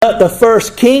But the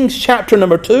 1 Kings chapter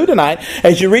number 2 tonight,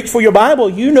 as you reach for your Bible,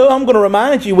 you know I'm going to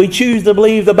remind you we choose to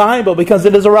believe the Bible because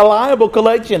it is a reliable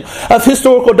collection of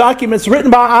historical documents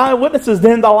written by eyewitnesses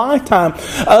during the lifetime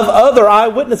of other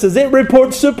eyewitnesses. It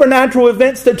reports supernatural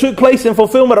events that took place in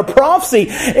fulfillment of prophecy.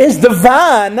 It's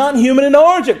divine, not human in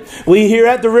origin. We here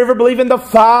at the River believe in the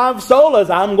 5 solas.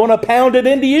 I'm going to pound it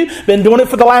into you. Been doing it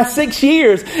for the last 6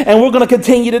 years, and we're going to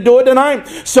continue to do it tonight.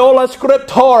 Sola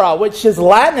scriptura, which is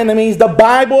Latin, and it means the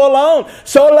Bible alone.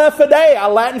 Sola fide, a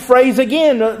Latin phrase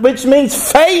again, which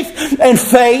means faith and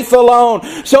faith alone.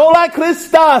 Sola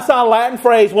Christus, a Latin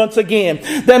phrase once again,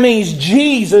 that means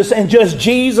Jesus and just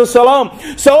Jesus alone.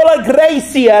 Sola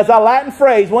gratia is a Latin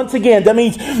phrase once again, that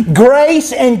means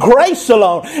grace and grace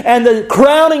alone. And the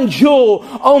crowning jewel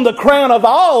on the crown of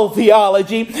all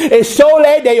theology is Sole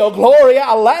Deo Gloria,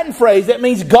 a Latin phrase that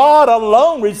means God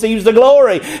alone receives the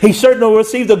glory. He certainly will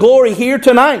receive the glory here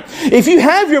tonight. If you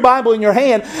have your Bible in your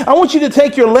hand, I want you to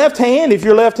take your left hand, if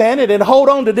you're left-handed, and hold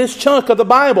on to this chunk of the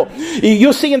Bible.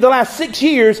 You'll see in the last 6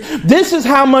 years, this is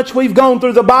how much we've gone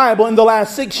through the Bible in the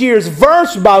last 6 years,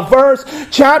 verse by verse,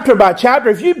 chapter by chapter.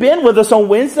 If you've been with us on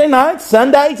Wednesday nights,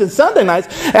 Sundays, and Sunday nights,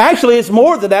 actually it's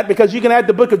more than that because you can add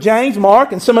the book of James,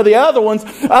 Mark, and some of the other ones,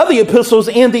 other epistles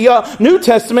in the New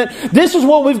Testament. This is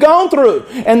what we've gone through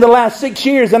in the last 6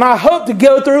 years, and I hope to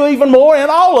go through even more in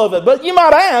all of it. But you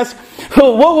might ask,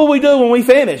 what will we do when we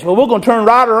finish? Well, we're going to turn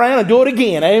right around and do it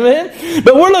again. Amen?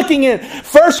 But we're looking at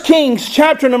 1 Kings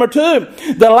chapter number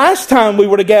 2. The last time we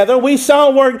were together, we saw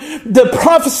where the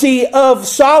prophecy of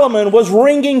Solomon was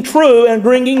ringing true and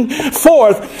ringing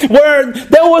forth. Where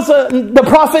there was the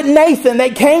prophet Nathan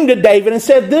that came to David and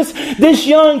said, this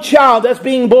young child that's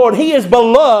being born, he is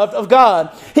beloved of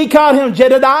God. He called him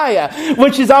Jedediah,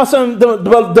 which is also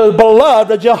the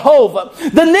beloved of Jehovah.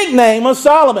 The nickname of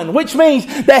Solomon, which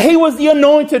means that he was the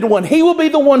anointed one. He will be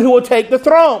the one who will take the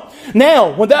throne.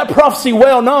 Now, with that prophecy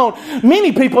well known,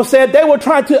 many people said they were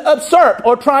trying to usurp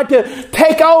or try to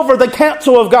take over the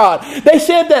counsel of God. They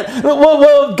said that,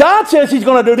 well, God says He's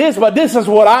going to do this, but this is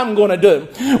what I'm going to do.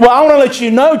 Well, I want to let you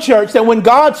know, church, that when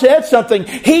God said something,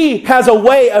 He has a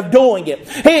way of doing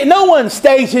it. No one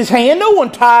stays His hand. No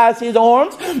one ties His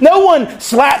arms. No one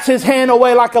slaps His hand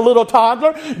away like a little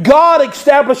toddler. God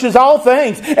establishes all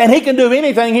things, and He can do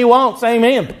anything He wants.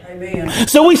 Amen. Amen.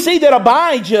 So we see that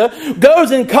Abijah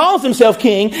goes and calls himself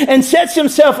king and sets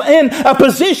himself in a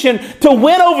position to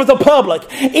win over the public.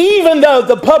 Even though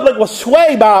the public was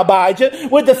swayed by Abijah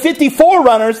with the 54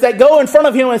 runners that go in front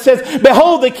of him and says,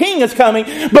 behold, the king is coming.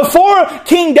 Before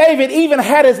King David even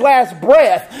had his last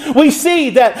breath, we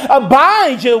see that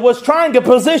Abijah was trying to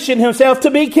position himself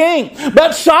to be king.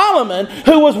 But Solomon,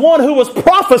 who was one who was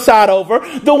prophesied over,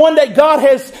 the one that God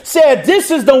has said,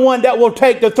 this is the one that will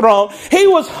take the throne, he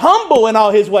was humble in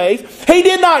all his ways. He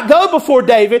did not go before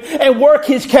David and work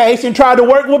his case and try to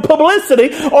work with publicity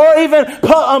or even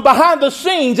behind the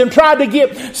scenes and try to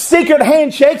get secret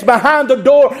handshakes behind the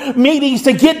door meetings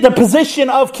to get the position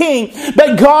of king.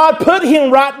 But God put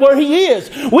him right where he is.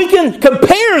 We can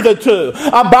compare the two,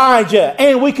 Abijah,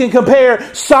 and we can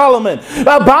compare Solomon.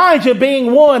 Abijah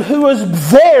being one who was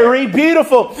very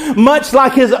beautiful, much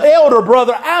like his elder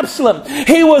brother Absalom.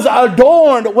 He was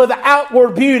adorned with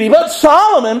outward beauty. But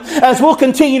Solomon, as we'll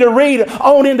continue to read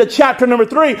on into chapter number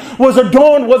 3, was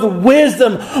adorned with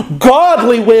wisdom,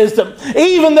 godly wisdom.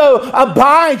 Even though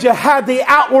Abijah had the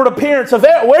outward appearance of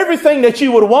everything that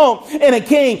you would want in a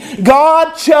king,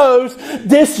 God chose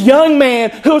this young man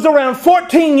who was around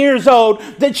 14 years old,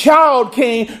 the child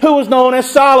king who was known as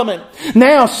Solomon.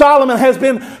 Now Solomon has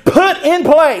been put in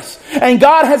place and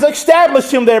God has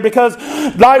established him there because,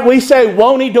 like we say,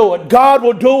 won't He do it? God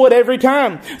will do it every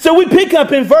time. So we pick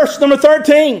up in verse number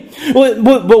 13.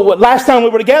 Last time we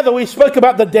were together, we spoke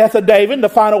about the death of David, the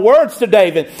final words to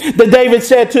David that David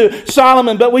said to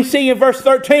Solomon. But we see in verse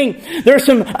 13, there's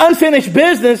some unfinished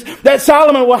business that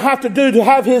Solomon will have to do to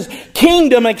have his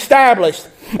kingdom established.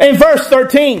 In verse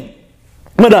 13,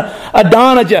 when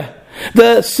Adonijah,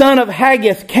 the son of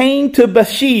Haggith, came to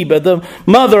Bathsheba, the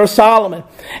mother of Solomon,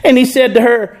 and he said to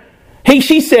her,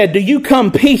 she said, do you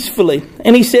come peacefully?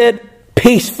 And he said,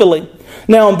 peacefully.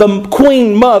 Now, the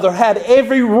queen mother had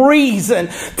every reason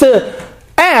to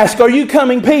ask, are you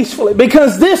coming peacefully?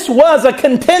 Because this was a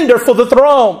contender for the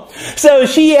throne. So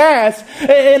she asked,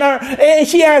 and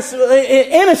she asked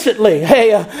innocently,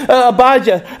 hey,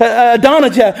 Abijah,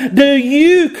 Adonijah, do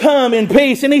you come in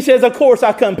peace? And he says, of course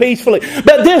I come peacefully.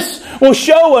 But this will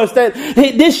show us that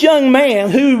this young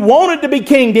man who wanted to be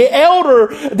king, the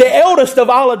eldest of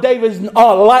all of David's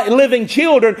living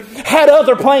children, had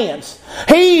other plans.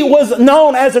 He was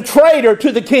known as a traitor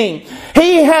to the king.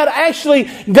 He had actually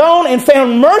gone and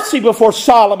found mercy before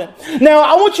Solomon. Now,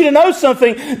 I want you to know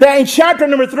something, that in chapter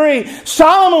number 3,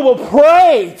 Solomon will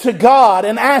pray to God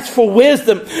and ask for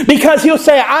wisdom, because he'll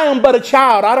say, I am but a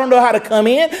child. I don't know how to come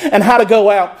in and how to go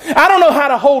out. I don't know how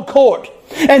to hold court.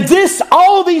 And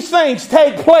all these things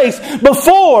take place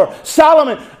before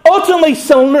Solomon ultimately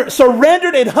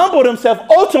surrendered and humbled himself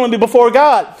ultimately before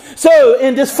God. So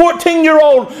in this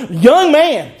 14-year-old young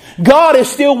man, God is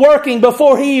still working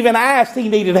before he even asked he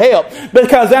needed help,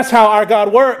 because that's how our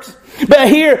God works. But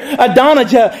here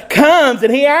Adonijah comes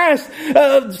and he asks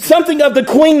something of the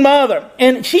queen mother.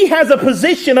 And she has a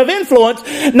position of influence,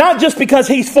 not just because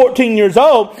he's 14 years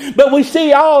old, but we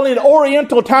see all in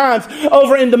Oriental times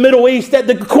over in the Middle East that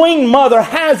the queen mother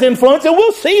has influence. And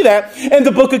we'll see that in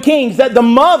the book of Kings, that the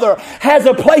mother has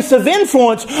a place of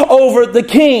influence over the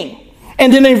king.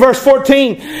 And then in verse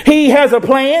 14, he has a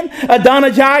plan.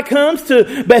 Adonijah comes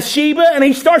to Bathsheba and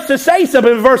he starts to say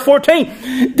something in verse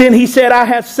 14. Then he said, I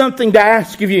have something to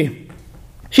ask of you.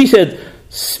 She said,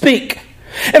 speak.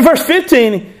 In verse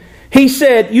 15, he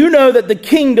said, you know that the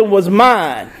kingdom was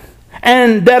mine,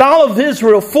 and that all of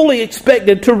Israel fully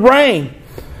expected to reign,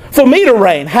 for me to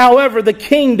reign. However, the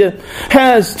kingdom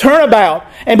has turned about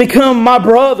and become my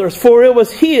brother's, for it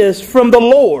was his from the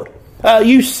Lord.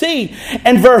 You see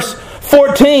in verse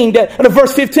 15 that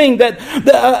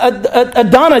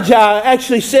Adonijah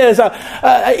actually says,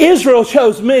 Israel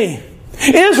chose me.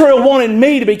 Israel wanted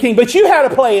me to be king. But you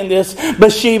had a play in this,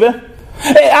 Bathsheba.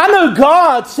 I know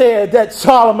God said that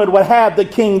Solomon would have the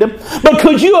kingdom, but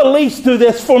could you at least do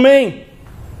this for me?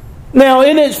 Now,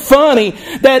 isn't it funny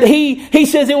that he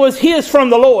says it was his from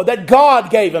the Lord, that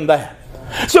God gave him that?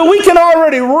 So we can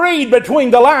already read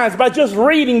between the lines by just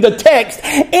reading the text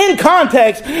in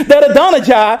context that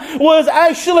Adonijah was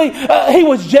actually, he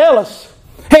was jealous.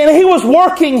 And he was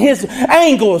working his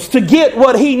angles to get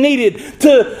what he needed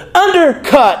to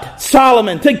undercut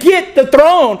Solomon, to get the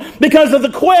throne because of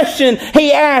the question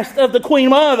he asked of the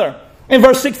queen mother. In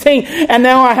verse 16, and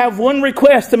now I have one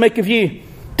request to make of you.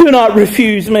 Do not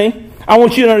refuse me. I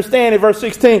want you to understand in verse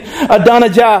 16,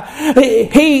 Adonijah,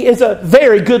 he is a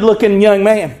very good-looking young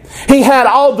man. He had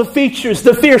all the features,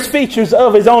 the fierce features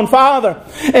of his own father.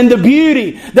 And the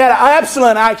beauty that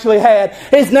Absalom actually had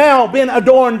has now been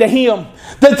adorned to him.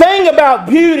 The thing about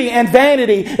beauty and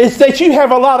vanity is that you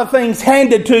have a lot of things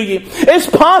handed to you. It's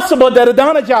possible that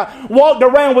Adonijah walked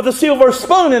around with a silver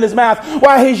spoon in his mouth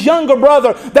while his younger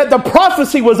brother, that the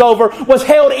prophecy was over, was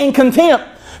held in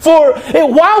contempt. For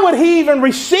why would he even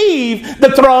receive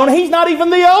the throne? He's not even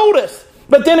the oldest.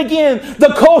 But then again,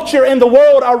 the culture and the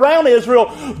world around Israel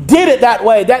did it that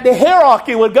way. That the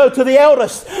hierarchy would go to the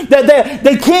eldest. That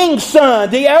the king's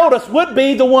son, the eldest, would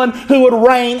be the one who would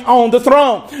reign on the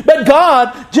throne. But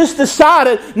God just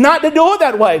decided not to do it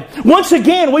that way. Once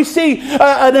again, we see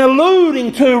an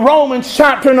alluding to Romans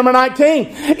chapter number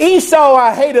 19. Esau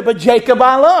I hated, but Jacob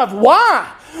I loved.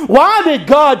 Why? Why did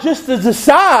God just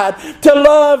decide to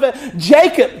love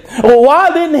Jacob? Well,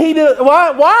 why didn't he do?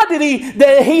 Why did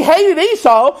he hated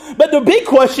Esau? But the big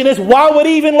question is, why would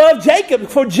he even love Jacob?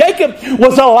 For Jacob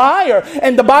was a liar,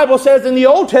 and the Bible says in the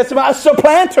Old Testament, a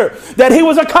supplanter, that he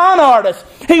was a con artist.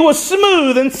 He was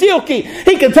smooth and silky.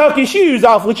 He could talk his shoes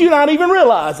off with you not even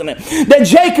realizing it. That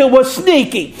Jacob was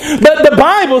sneaky. But the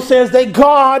Bible says that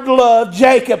God loved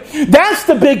Jacob. That's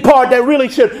the big part that really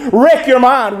should wreck your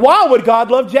mind. Why would God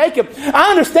love Jacob?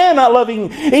 I understand not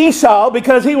loving Esau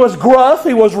because he was gruff,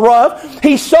 he was rough.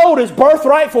 He sold his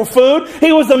birthright for food.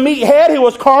 He was a meathead. He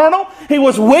was carnal. He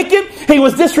was wicked. He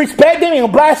was disrespecting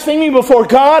and blaspheming before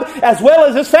God as well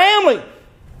as his family.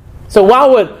 So why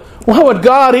would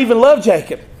God even love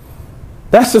Jacob?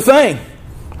 That's the thing.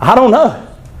 I don't know.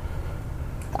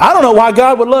 I don't know why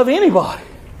God would love anybody.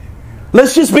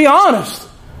 Let's just be honest.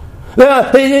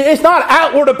 It's not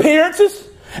outward appearances.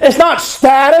 It's not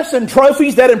status and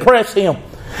trophies that impress him.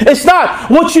 It's not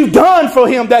what you've done for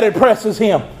him that impresses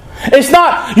him. It's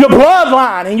not your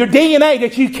bloodline and your DNA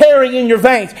that you carry in your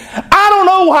veins. I don't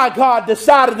know why God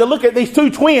decided to look at these two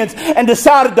twins and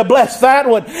decided to bless that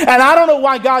one. And I don't know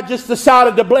why God just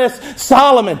decided to bless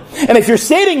Solomon. And if you're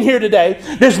sitting here today,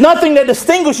 there's nothing that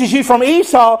distinguishes you from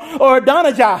Esau or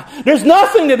Adonijah. There's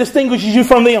nothing that distinguishes you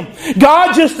from them.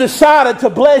 God just decided to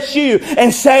bless you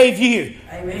and save you.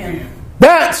 Amen.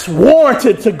 That's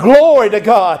warranted to glory to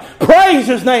God. Praise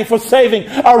His name for saving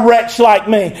a wretch like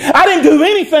me. I didn't do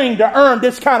anything to earn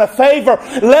this kind of favor,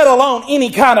 let alone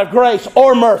any kind of grace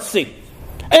or mercy.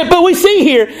 But we see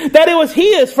here that it was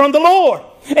His from the Lord.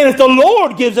 And if the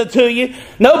Lord gives it to you,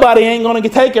 nobody ain't going to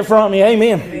take it from you.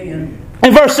 Amen. Amen.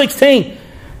 In verse 16,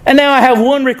 and now I have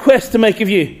one request to make of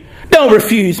you. Don't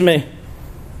refuse me."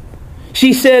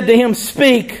 She said to him,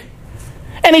 "Speak."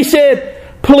 And he said,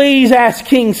 "Please ask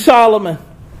King Solomon.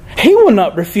 He will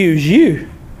not refuse you."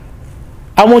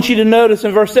 I want you to notice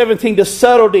in verse 17 the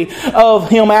subtlety of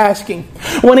him asking.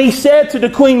 When he said to the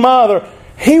queen mother,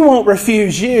 "He won't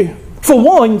refuse you." For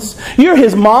once, you're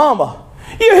his mama.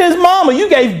 You're his mama. You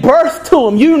gave birth to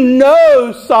him. You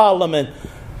know Solomon.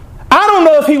 I don't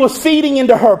know if he was feeding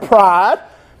into her pride,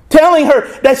 telling her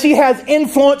that she has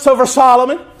influence over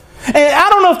Solomon. And I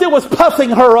don't know if it was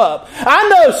puffing her up. I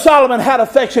know Solomon had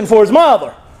affection for his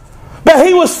mother. But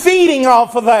he was feeding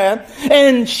off of that,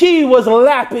 and she was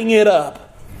lapping it up.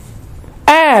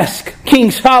 Ask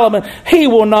King Solomon, he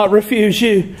will not refuse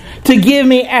you, to give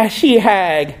me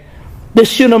Abishag, the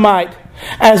Shunammite,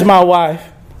 as my wife.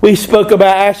 We spoke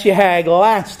about Abishag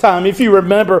last time. If you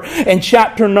remember in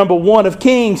chapter number 1 of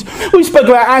Kings, we spoke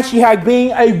about Abishag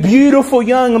being a beautiful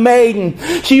young maiden.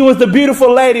 She was the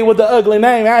beautiful lady with the ugly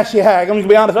name, Abishag. I'm going to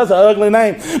be honest, that's an ugly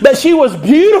name. But she was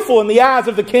beautiful in the eyes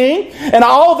of the king and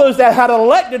all those that had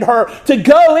elected her to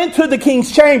go into the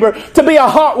king's chamber to be a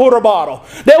hot water bottle.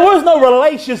 There was no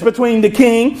relations between the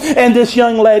king and this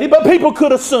young lady, but people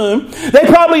could assume. They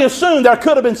probably assumed there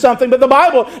could have been something, but the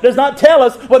Bible does not tell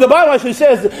us. Well, the Bible actually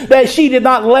says that she did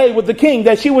not lay with the king,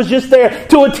 that she was just there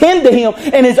to attend to him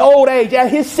in his old age. At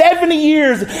his 70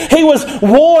 years, he was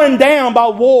worn down by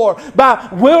war, by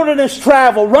wilderness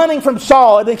travel, running from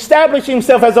Saul and establishing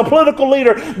himself as a political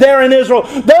leader there in Israel.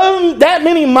 Though that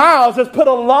many miles has put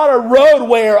a lot of road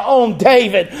wear on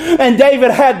David. And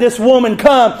David had this woman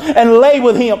come and lay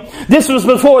with him. This was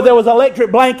before there was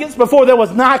electric blankets, before there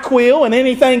was NyQuil and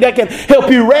anything that can help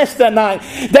you rest that night.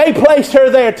 They placed her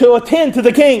there to attend to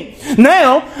the king.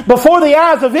 Now, before the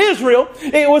eyes of Israel,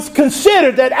 it was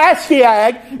considered that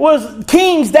Abishag was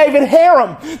King David's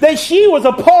harem, that she was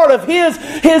a part of his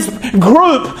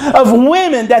group of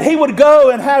women that he would go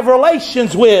and have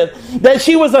relations with, that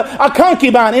she was a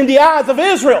concubine in the eyes of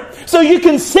Israel. So you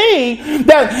can see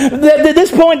that at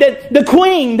this point that the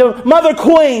queen, the mother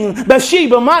queen,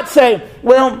 Bathsheba, might say,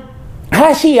 well,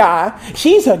 Abishag,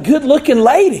 she's a good-looking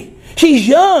lady. She's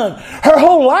young. Her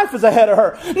whole life is ahead of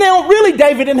her. Now, really,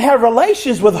 David didn't have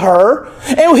relations with her.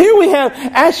 And here we have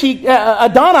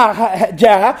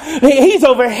Adonijah.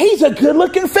 He's a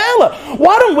good-looking fella.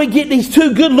 Why don't we get these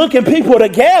two good-looking people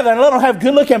together and let them have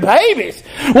good-looking babies?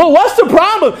 Well, what's the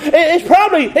problem?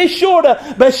 It's short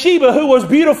of Bathsheba, who was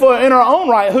beautiful in her own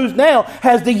right, who now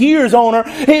has the years on her.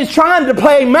 He's trying to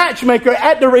play matchmaker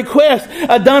at the request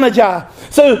of Adonijah.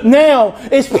 So now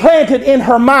it's planted in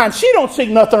her mind. She don't see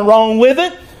nothing wrong with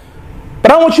it.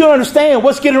 But I want you to understand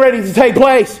what's getting ready to take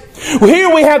place.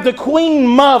 Here we have the queen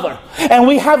mother, and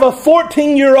we have a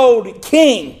 14-year-old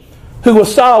king who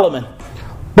was Solomon,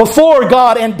 before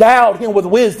God endowed him with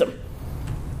wisdom.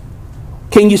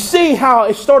 Can you see how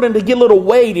it's starting to get a little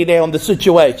weighty down the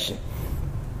situation?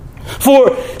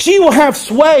 For she will have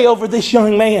sway over this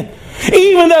young man.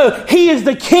 Even though he is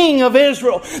the king of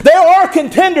Israel, there are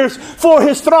contenders for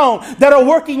his throne that are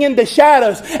working in the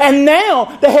shadows. And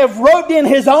now they have roped in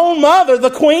his own mother, the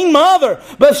queen mother,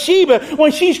 Bathsheba,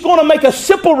 when she's going to make a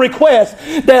simple request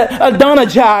that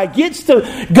Adonijah gets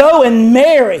to go and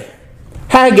marry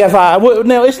Haggavai.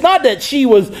 Now, it's not that he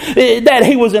was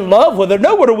in love with her.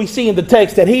 Nowhere do we see in the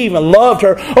text that he even loved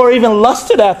her or even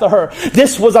lusted after her.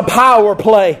 This was a power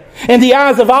play in the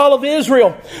eyes of all of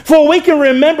Israel. For we can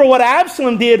remember what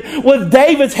Absalom did with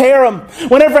David's harem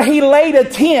whenever he laid a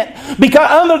tent, because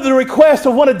under the request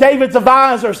of one of David's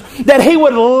advisors, that he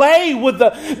would lay with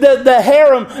the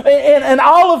harem and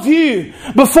all of you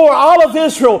before all of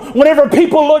Israel. Whenever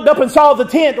people looked up and saw the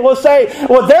tent, will say,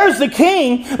 well, there's the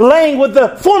king laying with the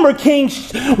former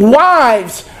king's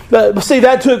wives. See,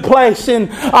 that took place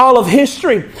in all of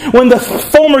history. When the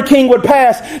former king would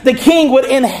pass, the king would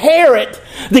inherit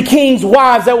the king's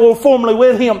wives that were formerly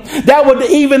with him. That would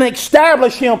even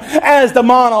establish him as the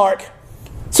monarch.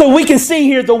 So we can see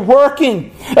here the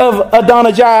working of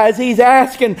Adonijah as he's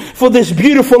asking for this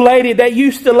beautiful lady that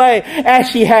used to lay,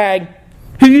 Abishag,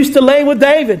 who used to lay with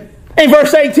David. In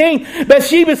verse 18,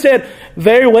 Bathsheba said,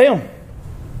 very well,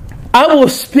 I will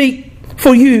speak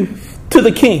for you to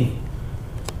the king.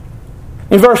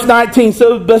 In verse 19,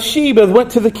 so Bathsheba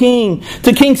went to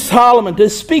King Solomon, to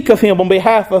speak of him on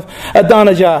behalf of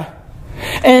Adonijah.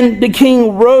 And the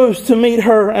king rose to meet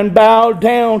her and bowed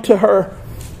down to her.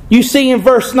 You see in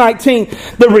verse 19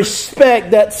 the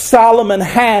respect that Solomon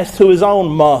has to his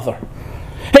own mother.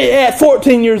 At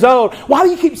 14 years old. Why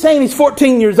do you keep saying he's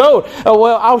 14 years old? Oh,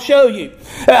 well, I'll show you.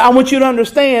 I want you to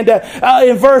understand that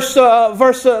in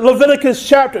Leviticus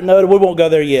chapter, no, we won't go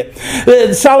there yet.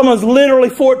 Solomon's literally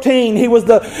 14. He was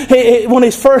when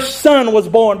his first son was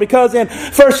born, because in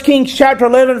 1 Kings chapter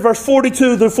 11, verse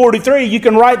 42 through 43, you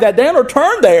can write that down or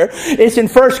turn there. It's in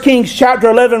 1 Kings chapter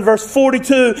 11, verse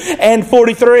 42 and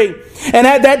 43. And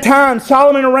at that time,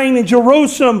 Solomon reigned in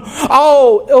Jerusalem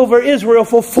all over Israel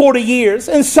for 40 years.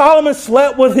 And Solomon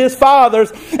slept with his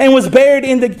fathers and was buried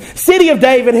in the city of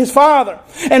David, his father.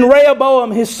 And Rehoboam,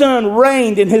 his son,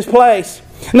 reigned in his place.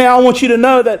 Now, I want you to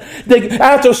know that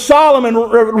after Solomon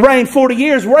reigned 40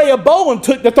 years, Rehoboam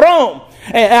took the throne.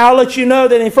 And I'll let you know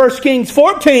that in 1 Kings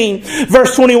 14,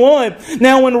 verse 21,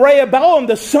 now when Rehoboam,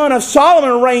 the son of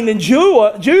Solomon, reigned in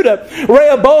Judah,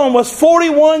 Rehoboam was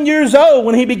 41 years old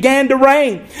when he began to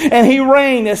reign. And he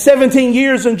reigned 17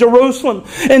 years in Jerusalem,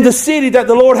 in the city that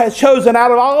the Lord has chosen out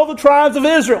of all the tribes of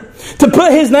Israel, to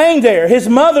put his name there. His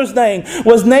mother's name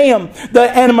was Nahum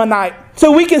the Ammonite.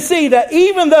 So we can see that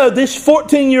even though this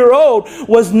 14-year-old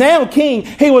was now king,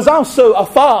 he was also a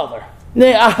father.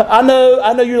 Now, I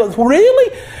know you're like,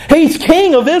 really? He's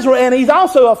king of Israel and he's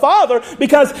also a father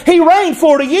because he reigned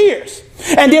 40 years.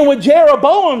 And then when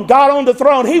Jeroboam got on the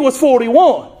throne, he was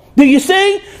 41. Do you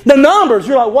see the numbers?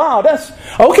 You're like, wow, that's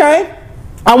okay.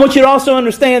 I want you to also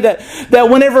understand that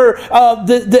whenever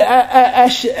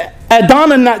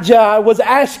Adonijah was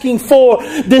asking for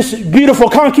this beautiful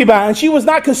concubine, she was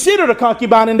not considered a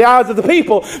concubine in the eyes of the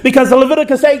people, because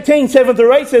Leviticus 18, 7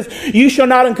 through 8 says, you shall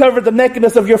not uncover the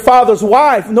nakedness of your father's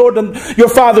wife, nor your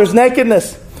father's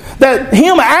nakedness. That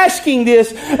him asking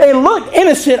this, it looked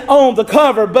innocent on the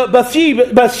cover, but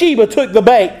Bathsheba took the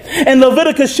bait. In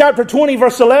Leviticus chapter 20,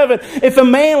 verse 11, if a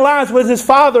man lies with his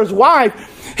father's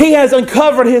wife, he has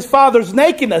uncovered his father's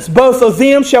nakedness. Both of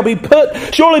them shall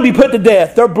surely be put to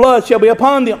death. Their blood shall be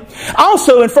upon them.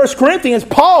 Also in 1 Corinthians,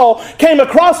 Paul came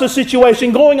across a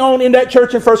situation going on in that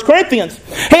church in 1 Corinthians.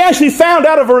 He actually found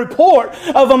out of a report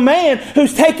of a man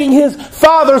who's taking his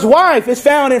father's wife. It's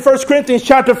found in 1 Corinthians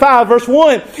chapter 5, verse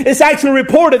 1. It's actually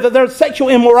reported that there's sexual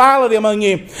immorality among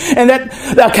you, and that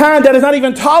the kind that is not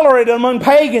even tolerated among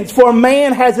pagans, for a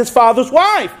man has his father's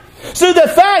wife. So the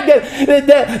fact that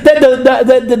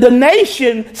the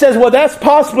nation says, well, that's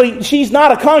possibly, she's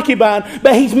not a concubine,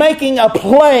 but he's making a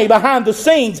play behind the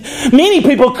scenes. Many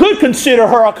people could consider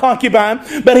her a concubine,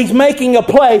 but he's making a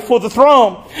play for the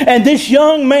throne. And this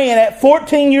young man at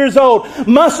 14 years old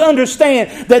must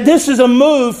understand that this is a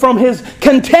move from his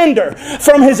contender,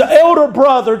 from his elder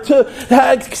brother, to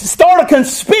start a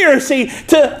conspiracy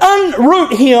to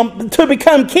unroot him to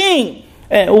become king.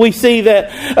 And we see that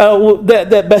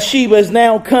Bathsheba is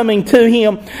now coming to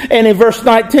him. And in verse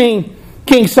 19,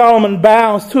 King Solomon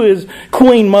bows to his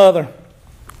queen mother.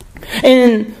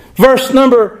 In verse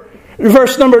number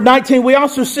 19, we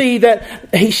also see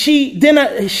that he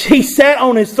sat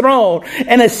on his throne,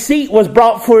 and a seat was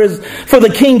brought for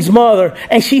the king's mother,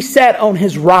 and she sat on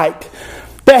his right.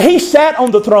 That he sat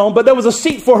on the throne, but there was a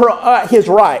seat for her at his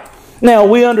right. Now,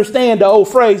 we understand the old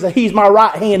phrase that he's my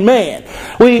right-hand man.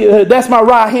 That's my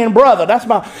right-hand brother.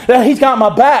 He's got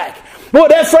my back. Well,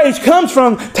 that phrase comes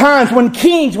from times when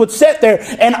kings would sit there,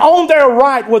 and on their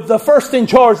right was the first in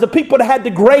charge, the people that had the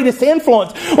greatest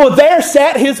influence. Well, there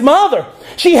sat his mother.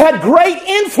 She had great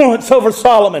influence over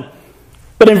Solomon.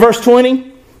 But in verse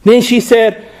 20, then she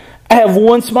said, I have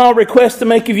one small request to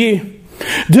make of you.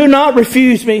 Do not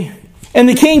refuse me. And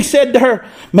the king said to her,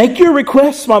 make your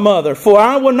requests, my mother, for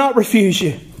I will not refuse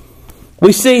you.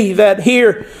 We see that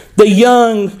here the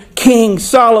young King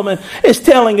Solomon is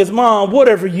telling his mom,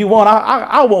 whatever you want,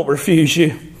 I won't refuse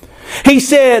you. She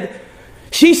said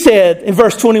in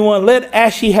verse 21, let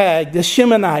Abijah the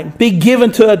Shemanite be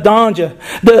given to Adonijah,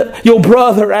 your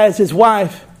brother, as his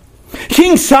wife.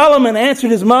 King Solomon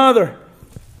answered his mother,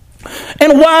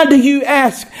 and why do you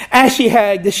ask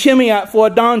Abijah the Shemanite for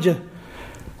Adonijah?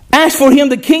 Ask for him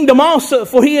the kingdom also,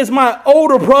 for he is my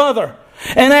older brother.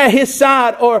 And at his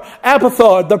side are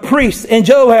Abiathar the priest and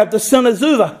Joab the son of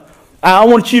Zeruiah. I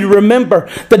want you to remember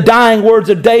the dying words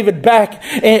of David back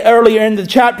earlier in the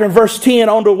chapter in verse 10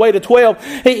 on the way to 12.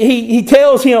 He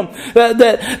tells him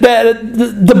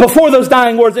that before those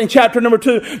dying words in chapter number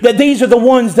 2, that these are the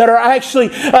ones that are actually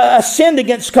sinned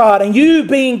against God. And you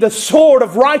being the sword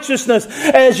of righteousness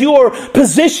as you are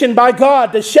positioned by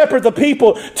God to shepherd the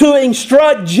people, to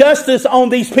instruct justice on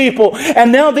these people.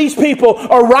 And now these people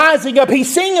are rising up.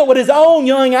 He's seeing it with his own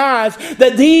young eyes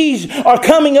that these are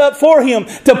coming up for him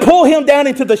to pull him down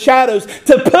into the shadows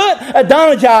to put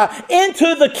Adonijah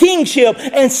into the kingship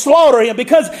and slaughter him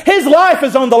because his life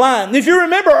is on the line. If you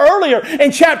remember earlier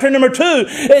in chapter number 2,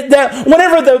 that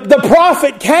whenever the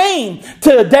prophet came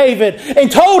to David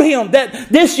and told him that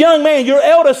this young man, your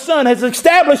eldest son, has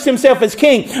established himself as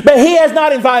king, but he has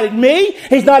not invited me,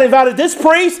 he's not invited this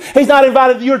priest, he's not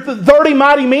invited your 30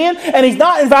 mighty men, and he's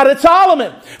not invited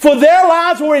Solomon. For their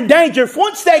lives were in danger.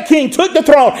 Once that king took the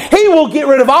throne, he will get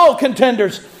rid of all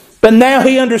contenders. But now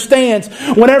he understands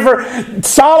whenever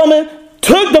Solomon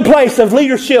took the place of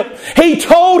leadership, he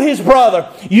told his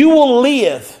brother, you will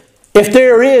live if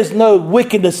there is no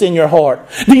wickedness in your heart.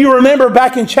 Do you remember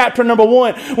back in chapter number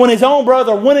 1 when his own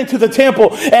brother went into the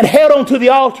temple and held onto the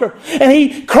altar and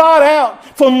he cried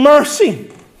out for mercy?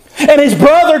 And his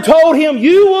brother told him,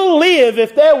 you will live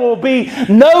if there will be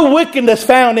no wickedness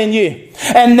found in you.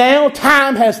 And now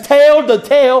time has told the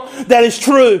tale that is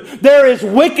true. There is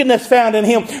wickedness found in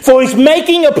him, for he's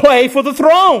making a play for the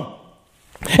throne.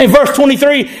 In verse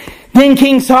 23, then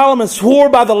King Solomon swore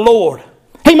by the Lord.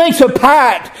 He makes a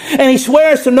pact and he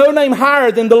swears to no name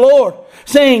higher than the Lord,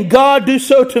 saying, God, do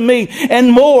so to me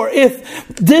and more if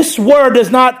this word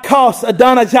does not cost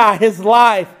Adonijah his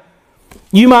life.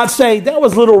 You might say that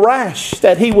was a little rash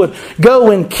that he would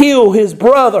go and kill his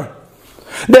brother.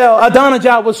 Now,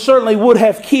 Adonijah certainly would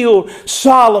have killed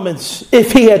Solomon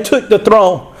if he had took the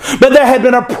throne. But there had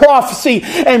been a prophecy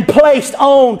and placed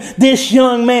on this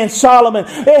young man Solomon.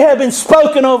 It had been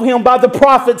spoken of him by the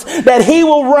prophets that he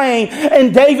will reign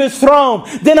in David's throne.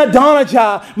 Then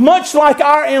Adonijah, much like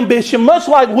our ambition, much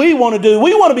like we want to do,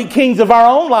 we want to be kings of our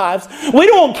own lives. We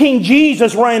don't want King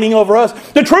Jesus reigning over us.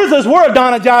 The truth is we're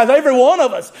Adonijahs, every one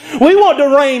of us. We want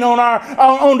to reign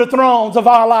on the thrones of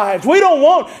our lives. We don't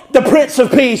want the Prince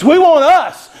of Peace. We want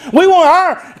us. We want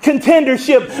our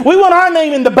contendership. We want our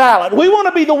name in the ballot. We want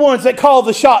to be the ones that call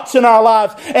the shots in our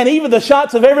lives and even the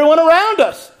shots of everyone around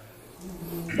us.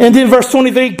 And then verse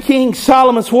 23, King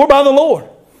Solomon swore by the Lord.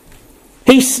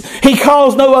 He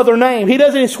calls no other name. He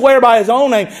doesn't even swear by his own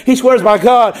name. He swears by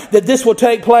God that this will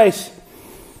take place.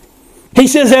 He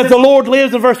says, as the Lord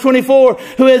lives, in verse 24,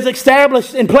 who has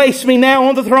established and placed me now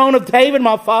on the throne of David,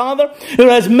 my father, who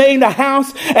has made the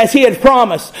house as he had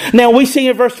promised. Now we see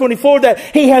in verse 24 that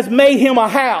he has made him a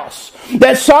house.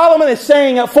 That Solomon is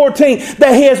saying at 14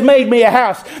 that he has made me a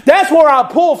house. That's where I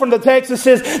pull from the text that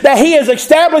says that he has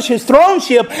established his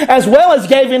throneship as well as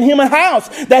given him a house.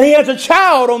 That he has a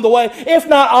child on the way, if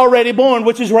not already born,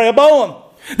 which is Rehoboam.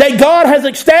 That God has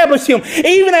established him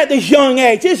even at this young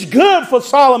age. It's good for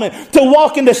Solomon to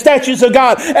walk in the statutes of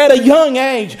God at a young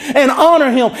age and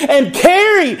honor him and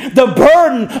carry the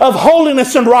burden of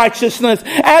holiness and righteousness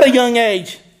at a young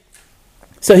age.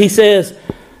 So he says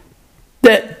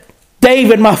that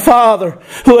David, my father,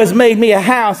 who has made me a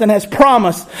house and has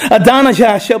promised,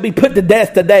 Adonijah shall be put to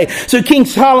death today. So King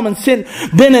Solomon sent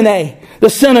Benaiah, the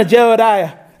son of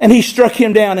Jehoiada, and he struck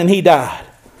him down and he died.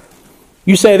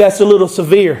 You say that's a little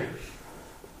severe.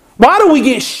 Why do we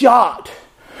get shocked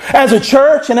as a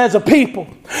church and as a people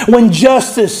when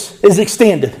justice is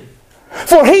extended?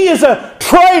 For he is a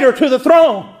traitor to the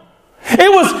throne.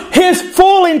 It was his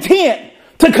full intent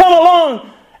to come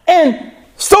along and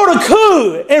start a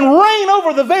coup and reign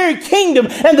over the very kingdom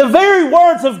and the very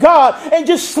words of God and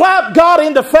just slap God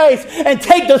in the face and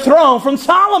take the throne from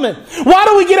Solomon. Why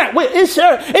do we get out?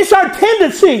 It's our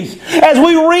tendencies as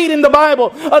we read in the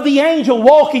Bible of the angel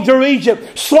walking through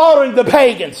Egypt, slaughtering the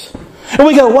pagans. And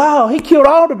we go, wow, he killed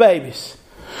all the babies.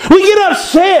 We get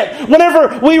upset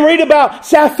whenever we read about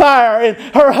Sapphire and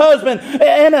her husband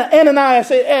Ananias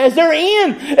as they're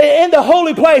in the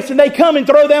holy place and they come and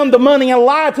throw down the money and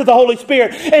lie to the Holy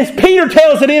Spirit. And Peter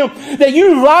tells them that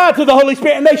you lied to the Holy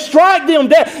Spirit and they strike them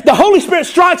dead. The Holy Spirit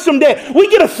strikes them dead. We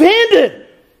get offended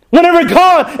whenever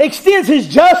God extends His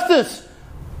justice.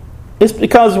 It's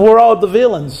because we're all the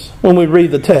villains when we read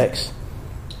the text.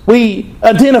 We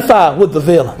identify with the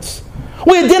villains.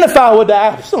 We identify with the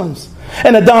Absaloms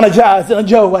and Adonijahs and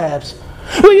the Joabs.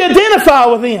 We identify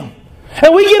with them.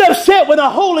 And we get upset when a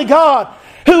holy God,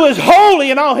 who is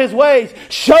holy in all His ways,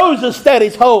 shows us that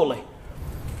He's holy.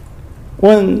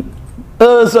 When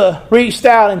Uzzah reached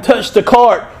out and touched the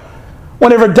cart,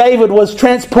 whenever David was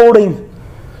transporting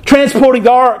the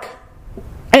ark,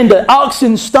 and the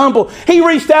oxen stumbled, he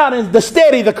reached out and to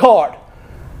steady the cart.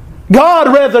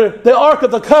 God rather the Ark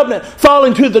of the Covenant fall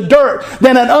into the dirt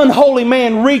than an unholy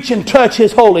man reach and touch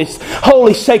His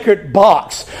holy sacred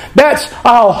box. That's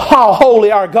how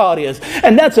holy our God is.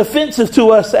 And that's offensive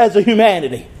to us as a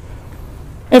humanity.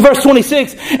 In verse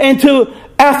 26, and to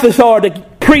Abiathar the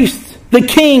priest, the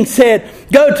king said,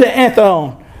 go to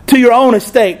Athon, to your own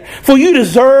estate, for you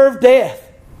deserve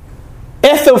death.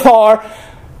 Ethophar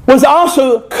was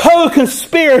also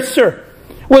co-conspirator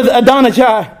with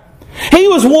Adonijah. He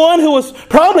was one who was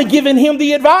probably giving him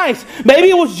the advice. Maybe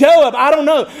it was Joab, I don't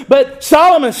know. But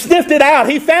Solomon sniffed it out.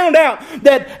 He found out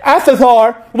that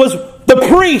Abijah was the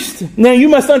priest. Now you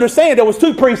must understand there was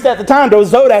two priests at the time. There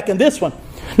was Zodok and this one.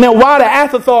 Now why did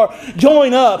Abijah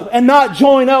join up and not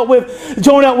join up with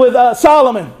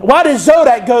Solomon? Why did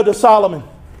Zodok go to Solomon?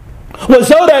 Well,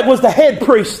 Zodok was the head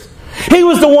priest. He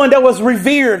was the one that was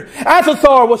revered.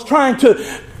 Abijah was trying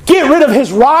to get rid of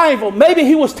his rival. Maybe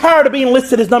he was tired of being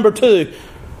listed as number 2.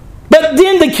 But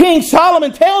then the king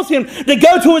Solomon tells him to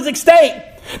go to his estate,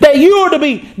 that you are to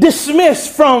be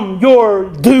dismissed from your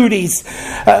duties.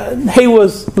 He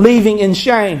was leaving in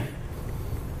shame.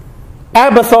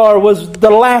 Abiathar was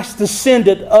the last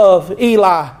descendant of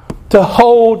Eli to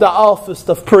hold the office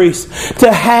of priest,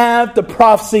 to have the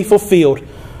prophecy fulfilled.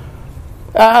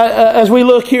 As we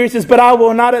look here, it says, but I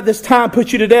will not at this time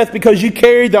put you to death, because you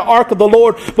carried the ark of the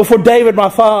Lord before David my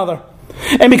father,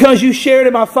 and because you shared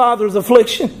in my father's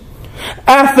affliction.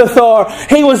 Abijah,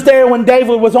 he was there when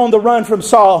David was on the run from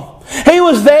Saul. He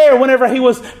was there whenever he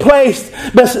was placed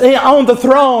on the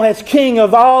throne as king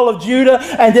of all of Judah,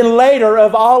 and then later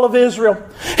of all of Israel.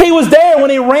 He was there when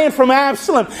he ran from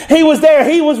Absalom. He was there.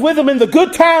 He was with him in the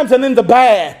good times and in the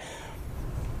bad.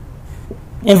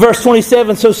 In verse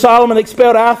 27, so Solomon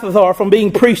expelled Abijah from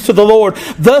being priest to the Lord,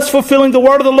 thus fulfilling the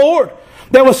word of the Lord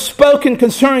that was spoken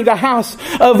concerning the house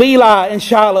of Eli and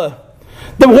Shiloh.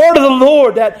 The word of the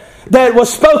Lord that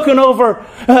was spoken over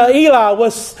Eli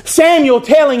was Samuel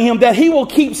telling him that he will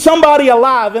keep somebody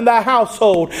alive in that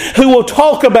household who will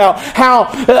talk about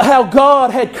how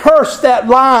God had cursed that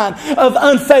line of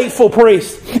unfaithful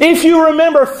priests. If you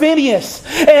remember Phinehas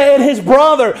and his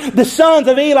brother, the sons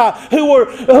of Eli,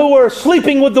 who were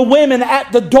sleeping with the women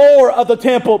at the door of the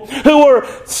temple, who were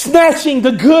snatching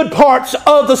the good parts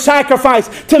of the sacrifice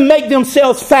to make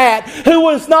themselves fat, who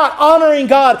was not honoring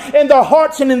God in their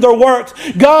hearts and in their works,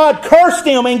 God cursed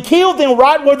them and killed them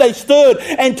right where they stood,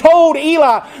 and told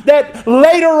Eli that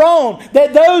later on,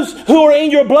 that those who are in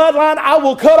your bloodline I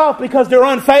will cut off because they're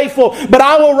unfaithful, but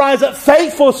I will rise up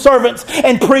faithful servants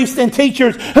and priests and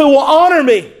teachers who will honor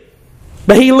me.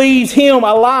 But he leaves him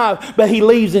alive, but he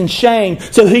leaves in shame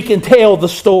so he can tell the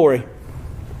story.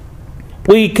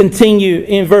 We continue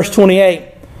in verse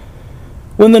 28.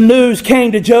 When the news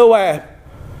came to Joab,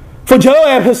 for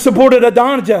Joab has supported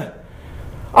Adonijah,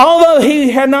 although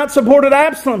he had not supported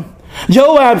Absalom,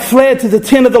 Joab fled to the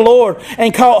tent of the Lord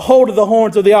and caught hold of the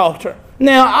horns of the altar.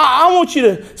 Now, I want you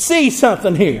to see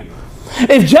something here.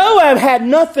 If Joab had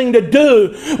nothing to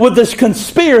do with this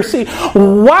conspiracy,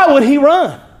 why would he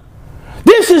run?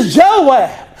 This is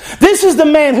Joab. This is the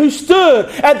man who stood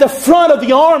at the front of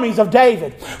the armies of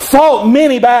David, fought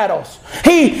many battles.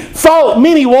 He fought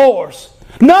many wars.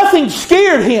 Nothing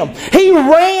scared him. He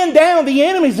ran down the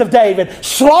enemies of David,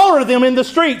 slaughtered them in the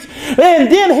streets.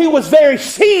 And then he was very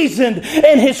seasoned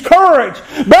in his courage.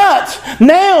 But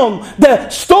now the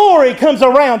story comes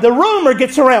around, the rumor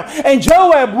gets around, and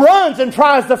Joab runs and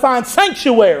tries to find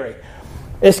sanctuary.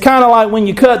 It's kind of like when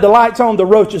you cut the lights on, the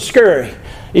roaches scurry.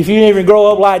 If you didn't even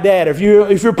grow up like that, if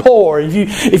you're poor,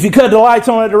 if you cut the lights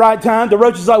on at the right time, the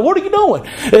roach is like, what are you doing?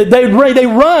 They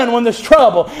run when there's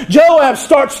trouble. Joab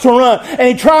starts to run, and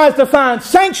he tries to find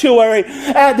sanctuary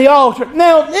at the altar.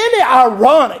 Now, isn't it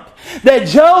ironic that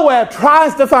Joab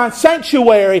tries to find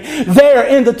sanctuary there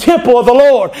in the temple of the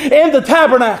Lord, in the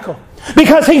tabernacle?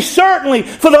 Because he certainly,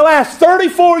 for the last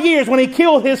 34 years, when he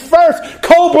killed his first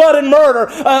cold-blooded murder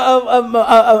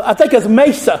I think it's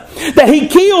Mesa, that he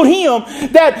killed him,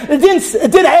 that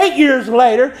then 8 years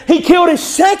later, he killed his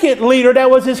second leader that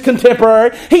was his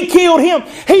contemporary. He killed him.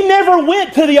 He never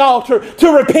went to the altar to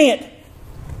repent.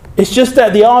 It's just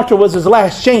that the altar was his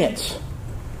last chance.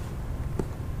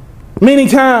 Many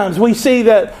times we see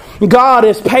that God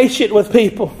is patient with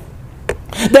people,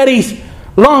 that He's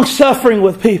long-suffering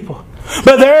with people.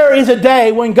 But there is a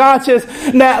day when God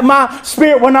says, now my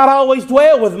spirit will not always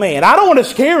dwell with man. I don't want to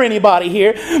scare anybody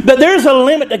here, but there's a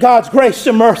limit to God's grace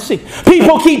and mercy.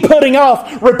 People keep putting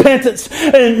off repentance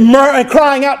and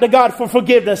crying out to God for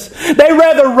forgiveness. They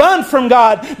rather run from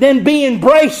God than be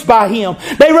embraced by Him.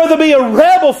 They rather be a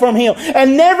rebel from Him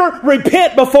and never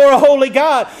repent before a holy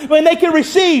God when they can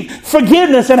receive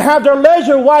forgiveness and have their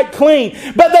leisure wiped clean.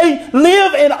 But they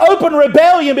live in open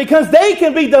rebellion because they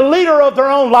can be the leader of their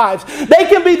own lives. They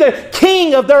can be the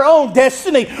king of their own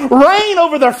destiny, reign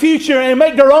over their future and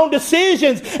make their own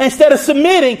decisions instead of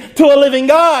submitting to a living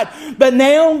God. But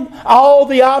now, all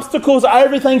the obstacles,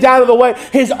 everything's out of the way.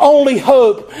 His only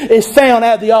hope is found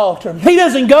at the altar. He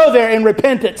doesn't go there in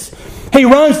repentance. He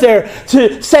runs there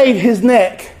to save his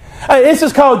neck. This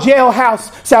is called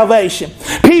jailhouse salvation.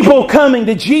 People coming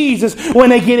to Jesus when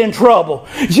they get in trouble.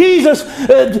 Jesus,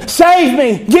 save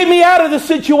me. Get me out of this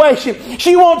situation.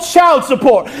 She wants child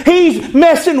support. He's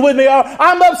messing with me. Or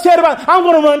I'm upset about it. I'm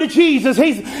going to run to Jesus.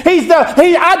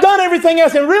 I've done everything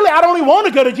else. And really, I don't even want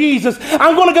to go to Jesus.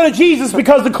 I'm going to go to Jesus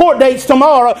because the court date's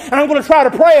tomorrow. And I'm going to try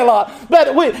to pray a lot.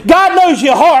 But God knows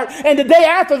your heart. And the day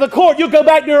after the court, you'll go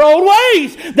back to your old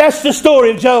ways. That's the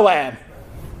story of Joab.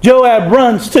 Joab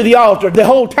runs to the altar. The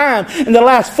whole time in the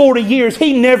last 40 years,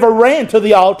 he never ran to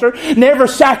the altar, never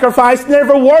sacrificed,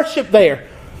 never worshipped there.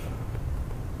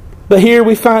 But here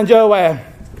we find Joab,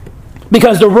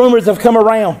 because the rumors have come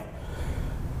around.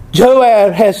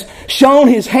 Joab has shown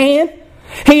his hand.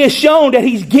 He has shown that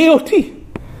he's guilty.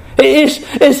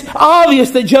 It's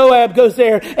obvious that Joab goes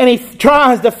there and he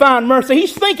tries to find mercy.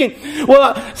 He's thinking,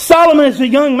 well, Solomon is a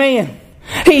young man.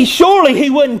 Surely he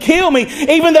wouldn't kill me,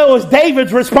 even though it was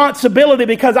David's responsibility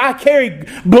because I carried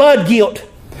blood guilt.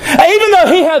 Even though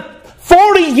he had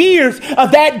 40 years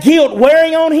of that guilt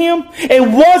wearing on him, it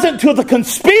wasn't to the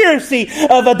conspiracy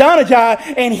of Adonijah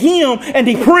and him and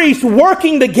the priest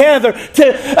working together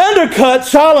to undercut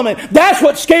Solomon. That's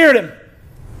what scared him.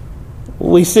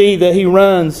 We see that he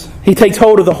runs. He takes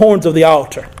hold of the horns of the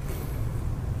altar.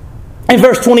 In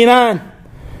verse 29,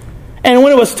 and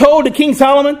when it was told to King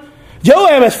Solomon,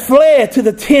 Joab has fled to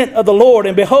the tent of the Lord,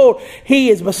 and behold, he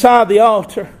is beside the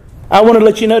altar. I want to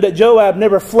let you know that Joab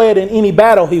never fled in any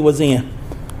battle he was in.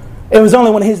 It was only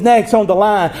when his neck's on the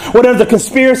line. Whenever the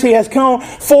conspiracy has come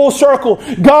full circle,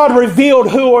 God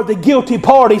revealed who are the guilty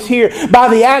parties here by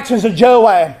the actions of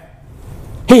Joab.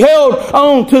 He held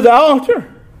on to the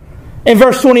altar. In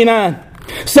verse 29,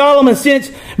 Solomon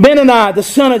sent Benaiah, the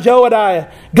son of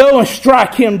Joadiah, go and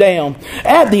strike him down.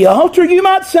 At the altar, you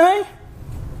might say?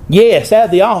 Yes,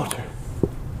 at the altar.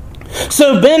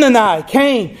 So Benaiah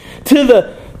came to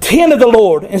the tent of the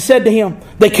Lord and said to him,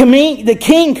 the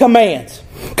king commands,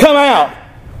 come out.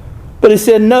 But he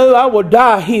said, no, I will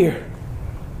die here.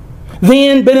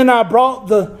 Then Benaiah brought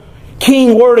the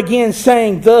king word again,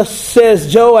 saying, thus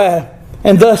says Joab,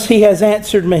 and thus he has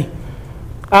answered me.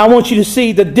 I want you to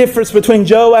see the difference between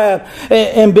Joab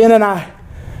and Benaiah.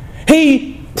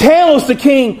 He tells the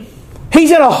king,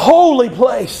 he's in a holy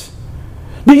place.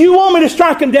 Do you want me to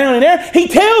strike him down in there? He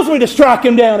tells me to strike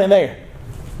him down in there.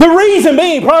 The reason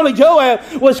being, probably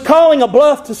Joab was calling a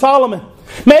bluff to Solomon.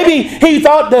 Maybe he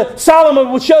thought that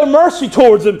Solomon would show mercy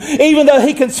towards him, even though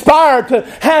he conspired to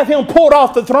have him pulled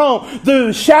off the throne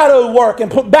through shadow work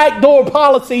and put backdoor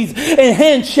policies and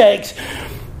handshakes.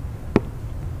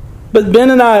 But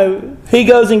Benaiah, he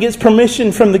goes and gets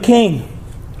permission from the king.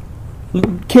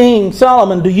 King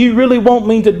Solomon, do you really want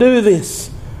me to do this?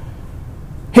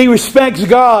 He respects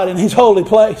God in His holy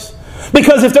place.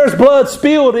 Because if there's blood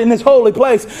spilled in His holy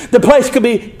place, the place could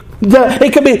be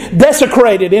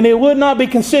desecrated and it would not be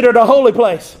considered a holy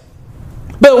place.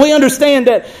 But we understand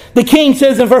that the king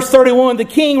says in verse 31, the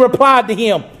king replied to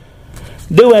him,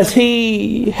 do as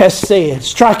he has said,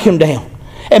 strike him down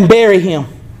and bury him.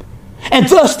 And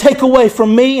thus take away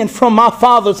from me and from my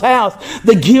father's house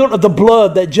the guilt of the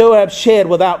blood that Joab shed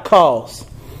without cause.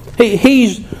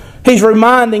 He's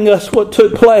reminding us what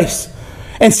took place.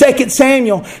 In 2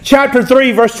 Samuel chapter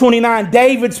 3 verse 29,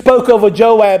 David spoke over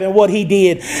Joab and what he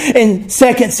did. In 2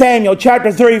 Samuel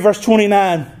chapter 3 verse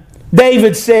 29,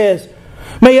 David says,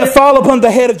 may it fall upon the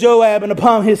head of Joab and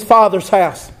upon his father's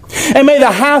house. And may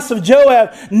the house of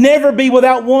Joab never be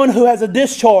without one who has a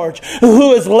discharge,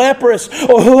 who is leprous,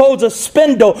 or who holds a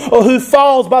spindle, or who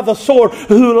falls by the sword,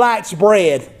 who lacks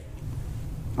bread.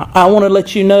 I want to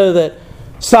let you know that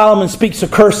Solomon speaks a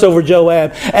curse over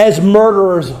Joab, as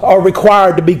murderers are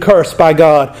required to be cursed by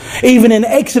God. Even in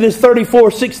Exodus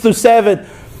 34, 6 through 7,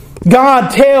 God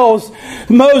tells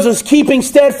Moses, keeping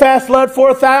steadfast love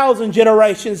for 1,000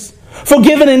 generations,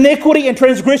 forgiving iniquity and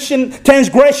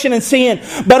transgression and sin.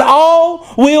 But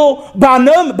I will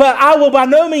by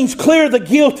no means clear the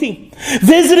guilty,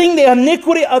 visiting the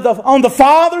iniquity on the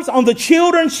fathers, on the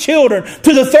children's children,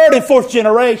 to the third and fourth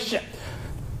generation.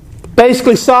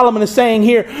 Basically, Solomon is saying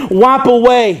here, wipe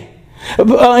away.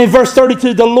 In verse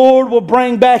 32, the Lord will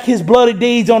bring back his bloody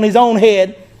deeds on his own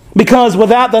head, because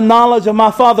without the knowledge of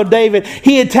my father David,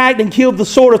 he attacked and killed the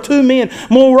sword of two men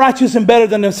more righteous and better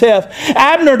than himself.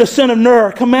 Abner, the son of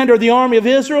Ner, commander of the army of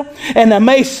Israel, and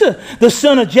Amasa, the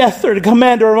son of Jether, the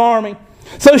commander of army.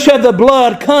 so shall the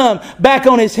blood come back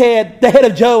on his head, the head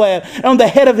of Joab, and on the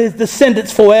head of his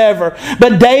descendants forever.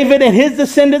 But David and his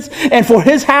descendants, and for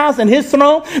his house and his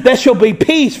throne, there shall be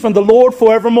peace from the Lord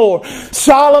forevermore.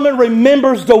 Solomon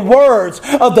remembers the words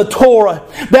of the Torah,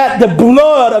 that the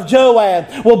blood of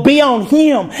Joab will be on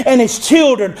him and his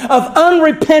children of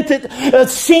unrepentant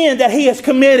sin that he has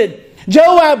committed.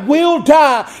 Joab will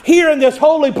die here in this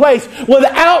holy place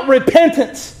without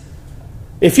repentance.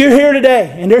 If you're here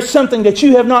today and there's something that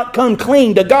you have not come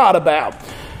clean to God about,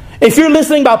 if you're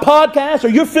listening by podcast or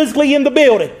you're physically in the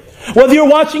building, whether you're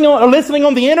watching or listening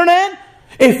on the internet,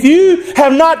 if you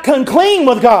have not come clean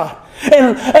with God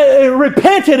and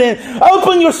repented and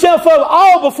opened yourself up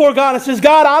all before God and says,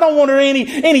 God, I don't want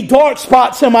any dark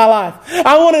spots in my life.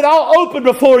 I want it all open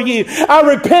before you. I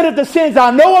repent of the sins I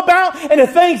know about and the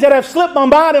things that have slipped my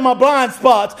mind in my blind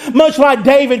spots, much like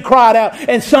David cried out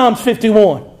in Psalms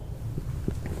 51.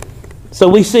 So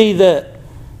we see that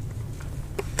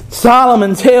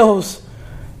Solomon tells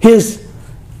his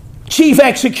chief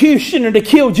executioner to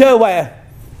kill Joab.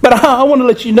 But I want to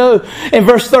let you know in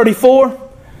verse 34,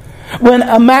 when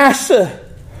Amasa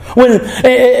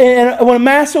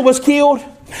was killed,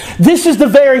 this is the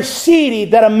very city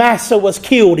that Amasa was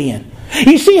killed in.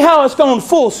 You see how it's gone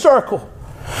full circle.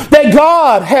 That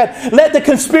God had let the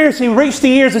conspiracy reach the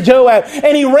ears of Joab,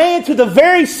 and he ran to the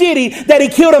very city that he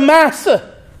killed Amasa.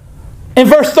 In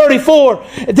verse 34,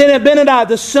 then Abijah,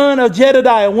 the son of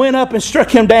Jedidiah, went up and struck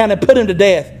him down and put him to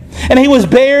death. And he was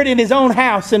buried in his own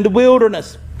house in the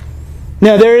wilderness.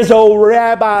 Now there is old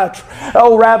rabbi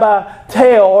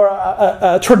tale or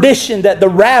a tradition that the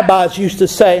rabbis used to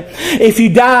say, if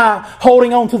you die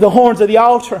holding on to the horns of the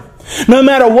altar, no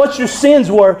matter what your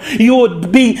sins were, you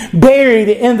would be buried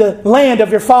in the land of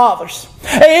your fathers.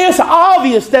 It's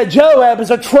obvious that Joab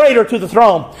is a traitor to the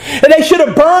throne. And they should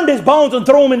have burned his bones and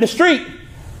thrown him in the street.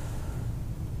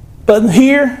 But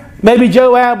here, maybe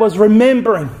Joab was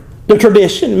remembering the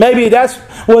tradition. Maybe that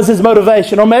was his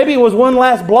motivation. Or maybe it was one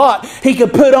last blot he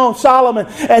could put on Solomon,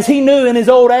 as he knew in his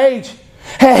old age.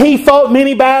 He fought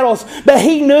many battles, but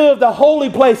he knew of the holy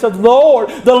place of the Lord.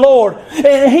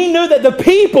 And he knew that the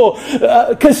people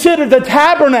considered the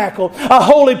tabernacle a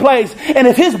holy place. And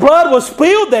if his blood was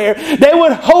spilled there, they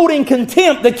would hold in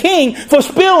contempt the king for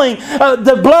spilling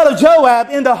the blood of Joab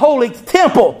in the holy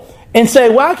temple. And say,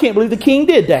 well, I can't believe the king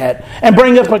did that. And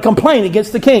bring up a complaint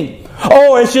against the king.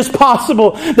 Or it's just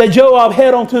possible that Joab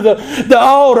head onto the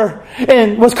altar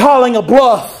and was calling a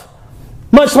bluff.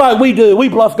 Much like we do. We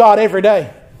bluff God every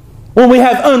day. When we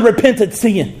have unrepented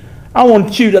sin. I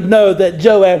want you to know that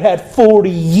Joab had 40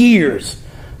 years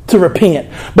to repent.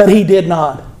 But he did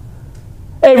not.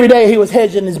 Every day he was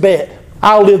hedging his bet.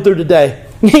 I'll live through the day.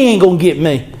 He ain't going to get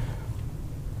me.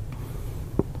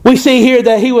 We see here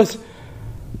that he was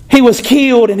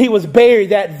killed and he was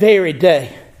buried that very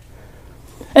day.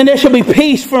 And there shall be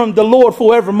peace from the Lord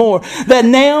forevermore. That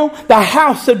now the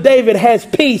house of David has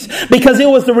peace, because it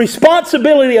was the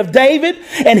responsibility of David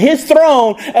and his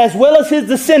throne, as well as his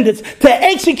descendants, to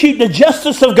execute the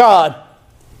justice of God.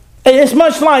 And it's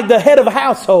much like the head of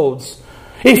households.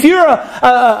 If you're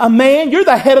a man, you're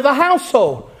the head of the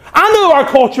household. I know our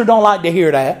culture don't like to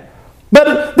hear that.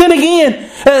 But then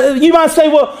again, you might say,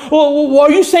 well,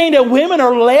 are you saying that women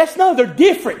are less? No, they're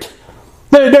different.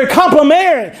 They're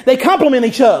complementary. They complement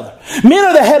each other. Men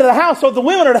are the head of the household. The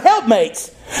women are the helpmates.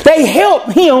 They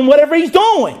help him whatever he's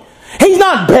doing. He's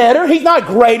not better. He's not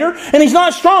greater. And he's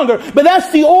not stronger. But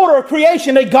that's the order of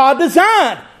creation that God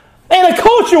designed. In a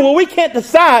culture where we can't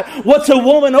decide what's a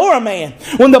woman or a man,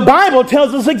 when the Bible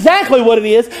tells us exactly what it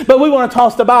is, but we want to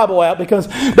toss the Bible out because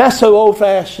that's so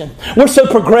old-fashioned. We're so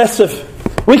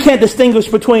progressive. We can't distinguish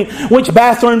between which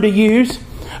bathroom to use.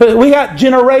 We got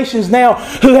generations now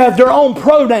who have their own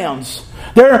pronouns.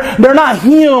 They're not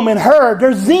him and her.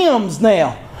 They're thems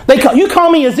now. You call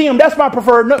me a them, that's my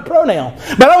preferred pronoun.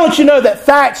 But I want you to know that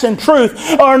facts and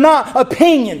truth are not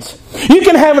opinions. You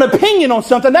can have an opinion on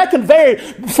something. That can vary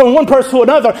from one person to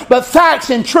another. But facts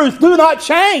and truth do not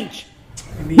change.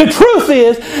 The truth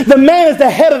is, the man is the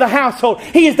head of the household.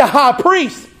 He is the high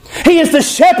priest. He is to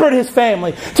shepherd his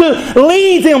family, to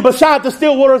lead them beside the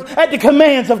still waters at the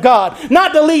commands of God.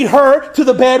 Not to lead her to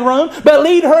the bedroom, but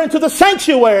lead her into the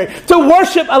sanctuary to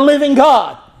worship a living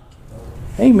God.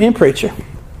 Amen, preacher.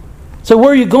 So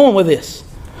where are you going with this?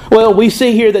 Well, we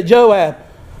see here that Joab,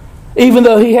 even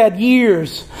though he had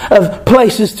years of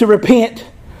places to repent,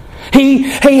 He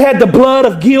had the blood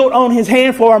of guilt on his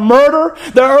hand for a murder.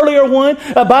 The earlier one,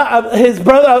 his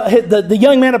brother, the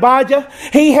young man Abijah,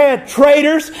 he had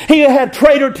traitors. He had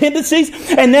traitor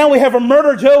tendencies. And now we have a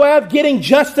murderer Joab getting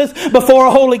justice before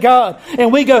a holy God.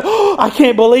 And we go, oh, I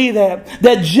can't believe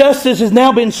that justice has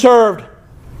now been served.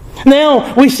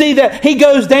 Now we see that he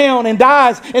goes down and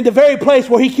dies in the very place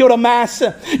where he killed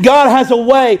Amasa. God has a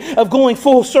way of going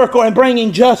full circle and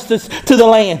bringing justice to the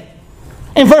land.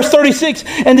 In verse 36,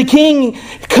 and the king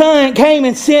came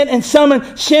and sent and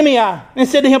summoned Shimei and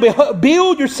said to him,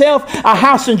 build yourself a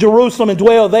house in Jerusalem and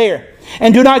dwell there.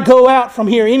 And do not go out from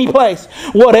here any place,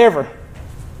 whatever.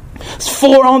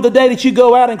 For on the day that you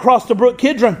go out and cross the brook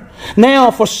Kidron,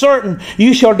 now for certain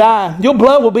you shall die. Your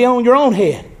blood will be on your own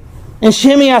head. And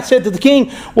Shimei said to the king,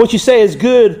 what you say is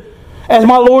good. As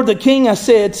my lord the king, I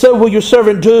said, so will your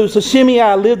servant do. So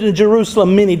Shimei lived in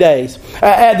Jerusalem many days.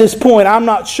 At this point, I'm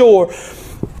not sure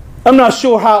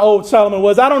how old Solomon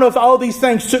was. I don't know if all these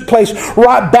things took place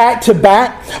right back to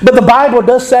back. But the Bible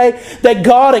does say that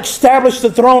God established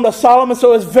the throne of Solomon.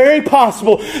 So it's very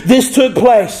possible this took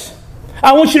place.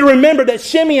 I want you to remember that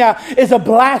Shimei is a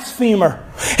blasphemer.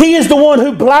 He is the one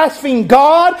who blasphemed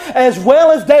God as well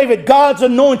as David, God's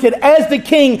anointed, as the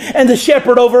king and the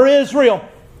shepherd over Israel.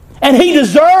 And he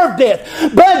deserved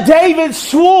death. But David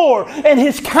swore in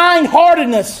his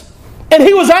kind-heartedness. And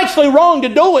he was actually wrong to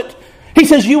do it. He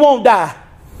says, you won't die.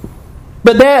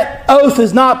 But that oath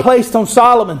is not placed on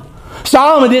Solomon.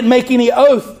 Solomon didn't make any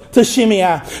oath to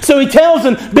Shimei. So he tells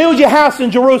him, build your house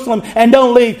in Jerusalem and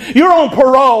don't leave. You're on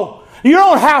parole. You're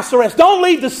on house arrest. Don't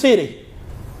leave the city.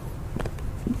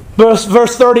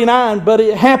 Verse 39, but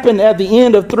it happened at the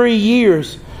end of 3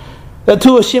 years that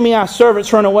two of Shimei's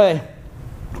servants ran away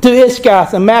to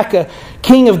Ishkath and Makkah,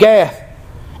 king of Gath.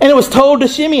 And it was told to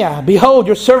Shimei, behold,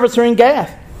 your servants are in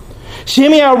Gath.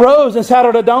 Shimei rose and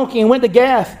saddled a donkey and went to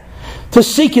Gath to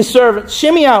seek his servants.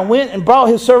 Shimei went and brought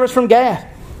his servants from Gath.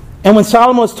 And when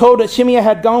Solomon was told that Shimei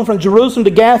had gone from Jerusalem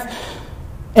to Gath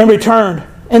and returned,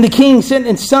 and the king sent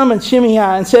and summoned Shimei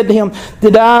and said to him,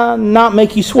 did I not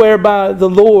make you swear by the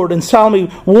Lord and solemnly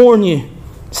warn you,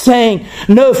 saying,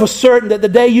 know for certain that the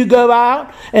day you go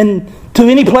out and to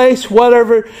any place,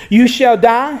 whatever, you shall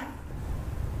die?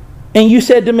 And you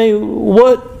said to me,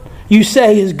 what you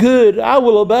say is good, I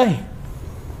will obey.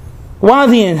 Why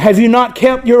then have you not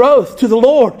kept your oath to the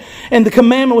Lord and the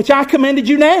commandment which I commanded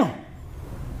you now?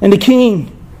 And the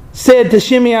king said to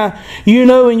Shimei, you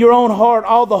know in your own heart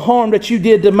all the harm that you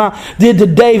did to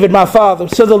David my father.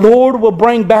 So the Lord will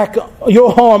bring back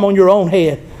your harm on your own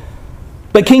head.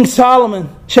 But King Solomon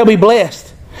shall be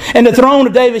blessed, and the throne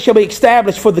of David shall be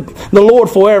established for the Lord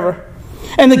forever.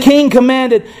 And the king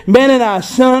commanded Benani,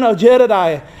 son of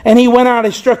Jedidiah, and he went out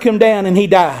and struck him down, and he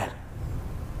died.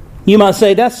 You might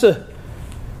say, that's a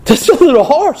little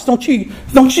harsh, don't you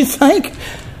think?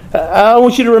 I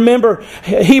want you to remember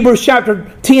Hebrews chapter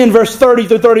 10, verse 30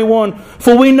 through 31.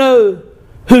 For we know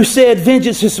who said,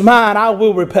 vengeance is mine, I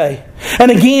will repay.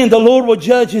 And again, the Lord will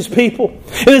judge his people.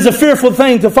 It is a fearful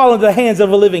thing to fall into the hands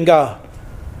of a living God.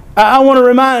 I want to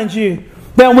remind you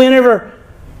that whenever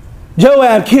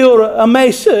Joab killed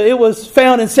Amasa, it was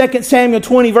found in 2 Samuel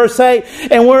 20 verse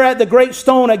 8. And we're at the great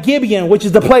stone at Gibeon, which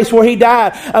is the place where he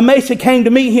died. Amasa came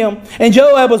to meet him, and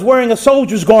Joab was wearing a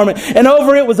soldier's garment, and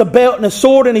over it was a belt and a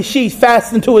sword and a sheath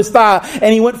fastened to his thigh.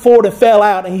 And he went forward and fell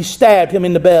out, and he stabbed him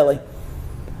in the belly.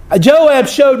 Joab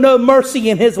showed no mercy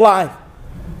in his life.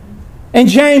 In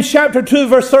James chapter 2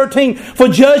 verse 13, for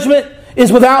judgment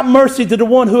is without mercy to the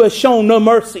one who has shown no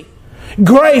mercy.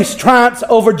 Grace triumphs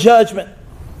over judgment.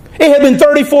 It had been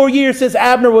 34 years since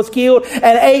Abner was killed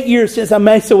and 8 years since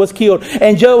Amasa was killed.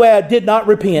 And Joab did not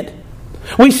repent.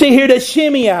 We see here that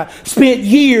Shimei spent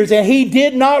years and he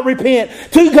did not repent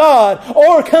to God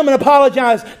or come and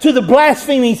apologize to the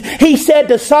blasphemies he said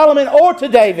to Solomon or to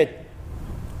David.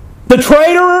 The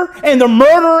traitor and the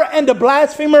murderer and the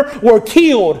blasphemer were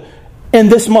killed in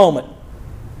this moment.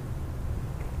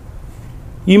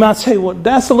 You might say, well,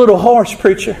 that's a little harsh,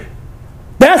 preacher.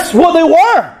 That's what they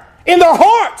were in their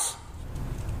hearts.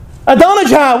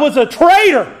 Adonijah was a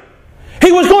traitor.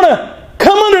 He was going to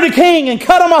come under the king and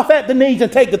cut him off at the knees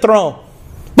and take the throne.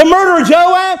 The murderer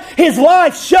Joab, his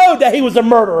life showed that he was a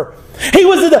murderer. He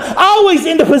was always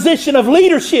in the position of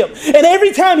leadership. And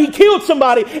every time he killed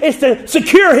somebody, it's to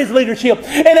secure his leadership.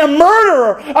 And a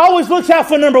murderer always looks out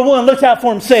for number one, looks out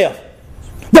for himself.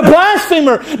 The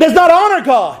blasphemer does not honor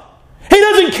God. He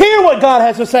doesn't care what God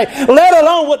has to say, let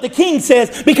alone what the king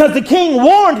says, because the king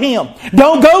warned him,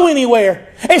 don't go anywhere.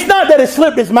 It's not that it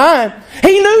slipped his mind.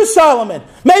 He knew Solomon.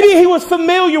 Maybe he was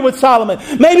familiar with Solomon.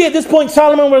 Maybe at this point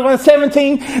Solomon was around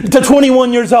 17 to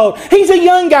 21 years old. He's a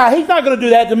young guy. He's not going to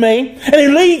do that to me. And he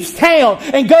leaves town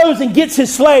and goes and gets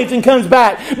his slaves and comes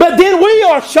back. But then we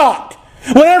are shocked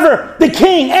whenever the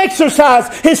king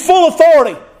exercised his full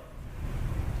authority.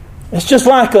 It's just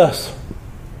like us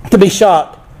to be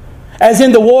shocked. As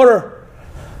in the water,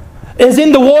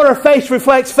 face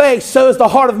reflects face, so as the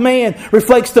heart of man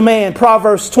reflects the man.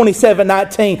 Proverbs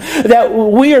 27:19. That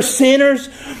we are sinners,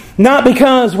 not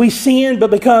because we sin, but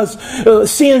because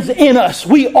sin's in us.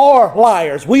 We are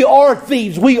liars. We are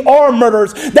thieves. We are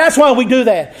murderers. That's why we do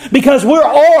that. Because we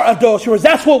are adulterers.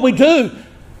 That's what we do.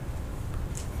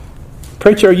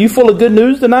 Preacher, are you full of good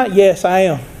news tonight? Yes, I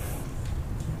am.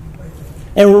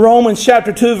 In Romans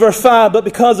chapter 2 verse 5, but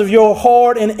because of your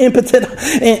hard and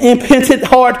impotent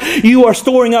heart, you are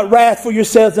storing up wrath for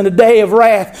yourselves in the day of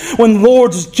wrath, when the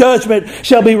Lord's judgment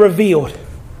shall be revealed.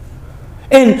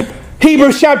 In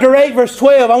Hebrews chapter 8 verse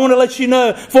 12, I want to let you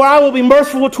know, for I will be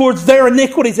merciful towards their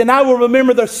iniquities, and I will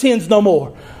remember their sins no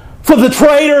more. For the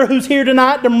traitor who's here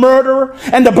tonight, the murderer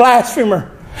and the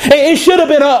blasphemer, it should have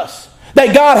been us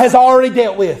that God has already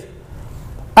dealt with.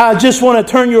 I just want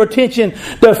to turn your attention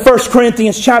to 1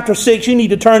 Corinthians chapter 6. You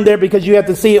need to turn there because you have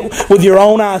to see it with your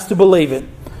own eyes to believe it.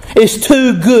 It's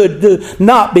too good to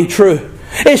not be true.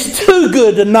 It's too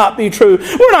good to not be true.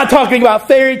 We're not talking about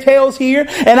fairy tales here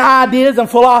and ideas and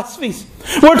philosophies.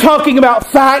 We're talking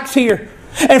about facts here.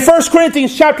 In 1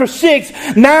 Corinthians chapter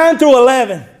 6, 9 through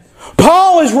 11,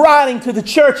 Paul is writing to the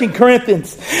church in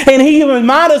Corinthians. And he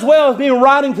might as well be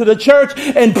writing to the church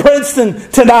in Princeton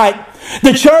tonight.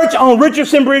 The church on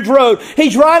Richardson Bridge Road.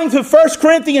 He's writing to 1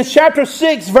 Corinthians chapter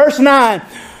 6 verse 9.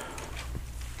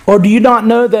 Or do you not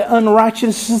know that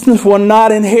unrighteousness will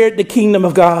not inherit the kingdom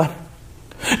of God?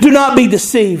 Do not be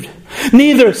deceived.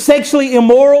 Neither sexually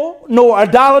immoral, nor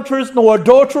idolaters, nor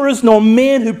adulterers, nor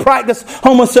men who practice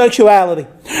homosexuality,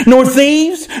 nor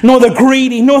thieves, nor the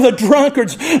greedy, nor the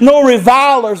drunkards, nor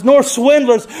revilers, nor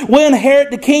swindlers will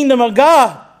inherit the kingdom of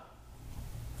God.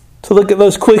 So look at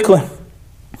those quickly.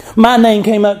 My name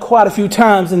came up quite a few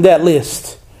times in that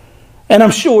list. And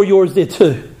I'm sure yours did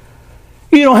too.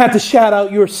 You don't have to shout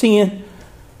out your sin.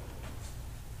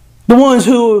 The ones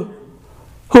who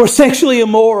are sexually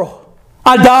immoral,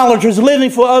 idolaters, living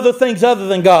for other things other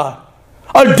than God,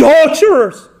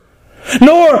 adulterers,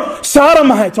 nor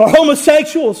sodomites or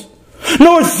homosexuals,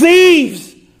 nor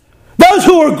thieves, those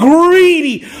who are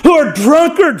greedy, who are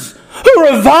drunkards, who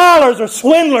are revilers or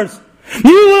swindlers.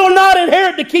 You will not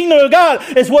inherit the kingdom of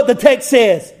God, is what the text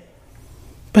says.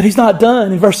 But he's not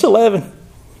done in verse 11.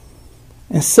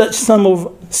 And such some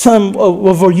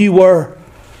of you were,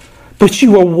 but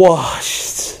you were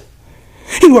washed.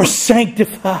 You are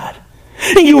sanctified.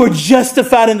 And you are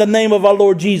justified in the name of our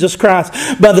Lord Jesus Christ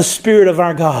by the Spirit of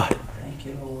our God. Thank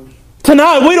you, Lord.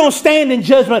 Tonight we don't stand in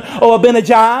judgment over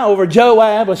Abijah, over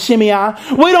Joab, or Shimei.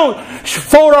 We don't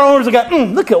fold our arms and go,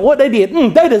 look at what they did.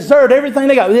 They deserved everything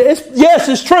they got. Yes,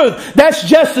 it's true. That's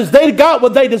justice. They got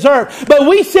what they deserve. But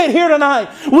we sit here tonight.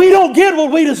 We don't get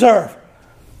what we deserve.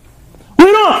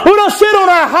 We don't sit on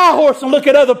our high horse and look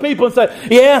at other people and say,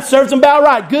 yeah, serves them about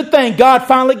right. Good thing God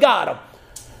finally got them.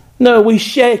 No, we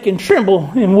shake and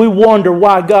tremble and we wonder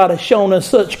why God has shown us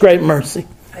such great mercy.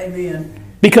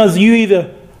 Amen. Because you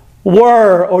either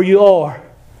were or you are.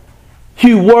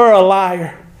 You were a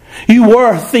liar. You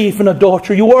were a thief and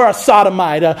adulterer. You were a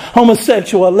sodomite, a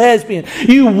homosexual, a lesbian.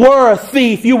 You were a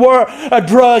thief. You were a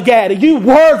drug addict. You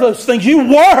were those things. You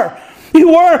were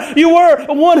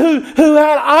one who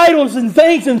had idols and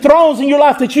things and thrones in your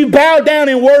life that you bowed down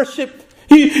and worshiped.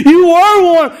 You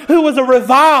were one who was a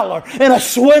reviler and a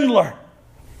swindler.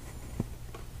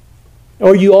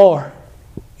 Or you are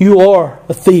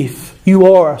a thief.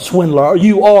 You are a swindler. Or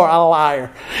you are a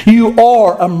liar. You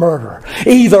are a murderer.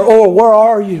 Either or, where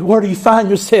are you? Where do you find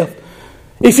yourself?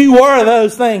 If you were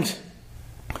those things,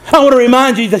 I want to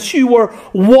remind you that you were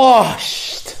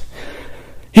washed.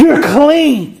 You're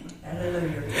clean.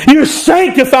 You're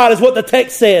sanctified is what the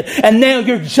text said. And now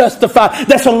you're justified.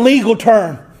 That's a legal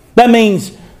term. That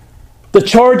means the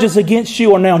charges against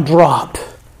you are now dropped.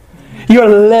 Your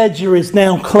ledger is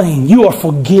now clean. You are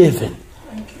forgiven.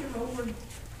 Thank you, Lord.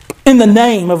 In the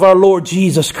name of our Lord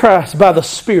Jesus Christ by the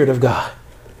Spirit of God.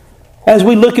 As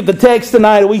we look at the text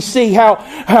tonight, we see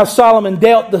how Solomon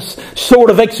dealt this sort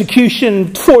of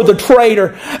execution for the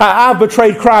traitor. I've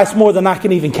betrayed Christ more than I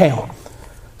can even count.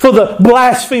 For the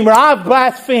blasphemer, I've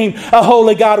blasphemed a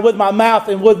holy God with my mouth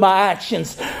and with my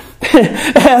actions. And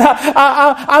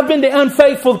I've been the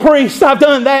unfaithful priest. I've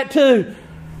done that too.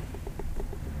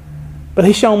 But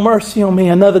He's shown mercy on me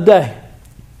another day.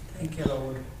 Thank you,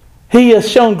 Lord. He has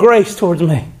shown grace towards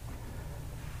me.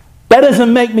 That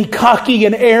doesn't make me cocky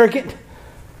and arrogant.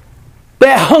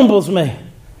 That humbles me.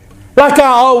 Like I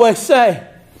always say,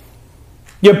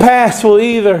 your past will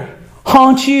either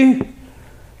haunt you,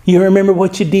 you remember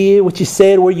what you did, what you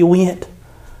said, where you went,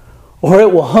 or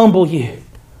it will humble you.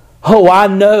 Oh, I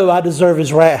know I deserve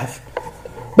His wrath,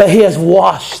 but He has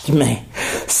washed me,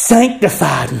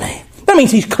 sanctified me. That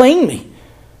means He's cleaned me.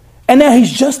 And now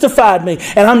He's justified me.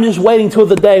 And I'm just waiting till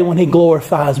the day when He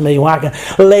glorifies me, when I can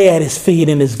lay at His feet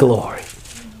in His glory.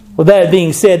 With that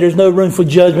being said, there's no room for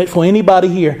judgment for anybody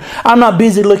here. I'm not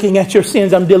busy looking at your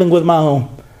sins. I'm dealing with my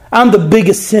own. I'm the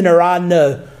biggest sinner I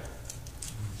know.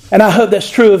 And I hope that's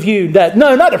true of you. That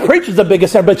no, not the preacher's the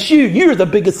biggest sinner, but you're the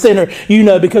biggest sinner you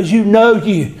know, because you know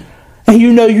you. And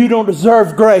you know you don't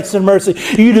deserve grace and mercy.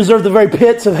 You deserve the very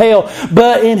pits of hell.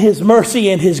 But in His mercy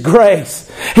and His grace,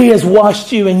 He has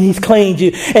washed you and He's cleaned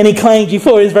you. And He claimed you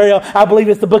for His very own. I believe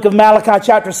it's the book of Malachi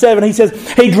chapter 7. He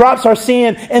says He drops our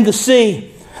sin in the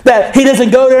sea. That He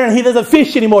doesn't go there and He doesn't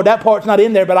fish anymore. That part's not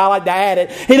in there, but I like to add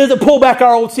it. He doesn't pull back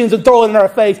our old sins and throw it in our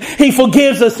face. He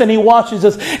forgives us and He washes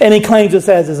us and He claims us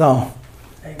as His own.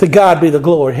 To God be the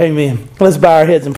glory. Amen. Let's bow our heads and